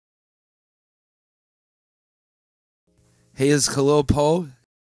Hey, it's Khalil Poe.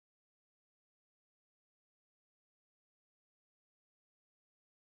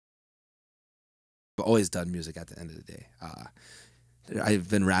 I've always done music at the end of the day. I've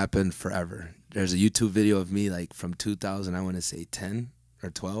been rapping forever. There's a YouTube video of me like from 2000, I want to say 10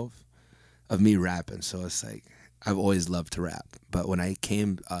 or 12, of me rapping. So it's like I've always loved to rap. But when I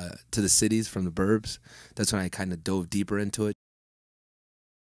came to the cities from the burbs, that's when I kind of dove deeper into it.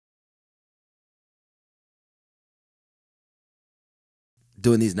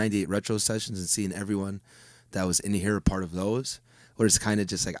 Doing these 98 retro sessions and seeing everyone that was in here a part of those, where it's kind of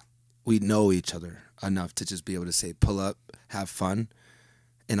just like we know each other enough to just be able to say, pull up, have fun.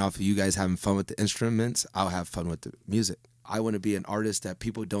 And off of you guys having fun with the instruments, I'll have fun with the music. I want to be an artist that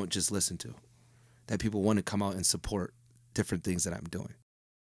people don't just listen to, that people want to come out and support different things that I'm doing.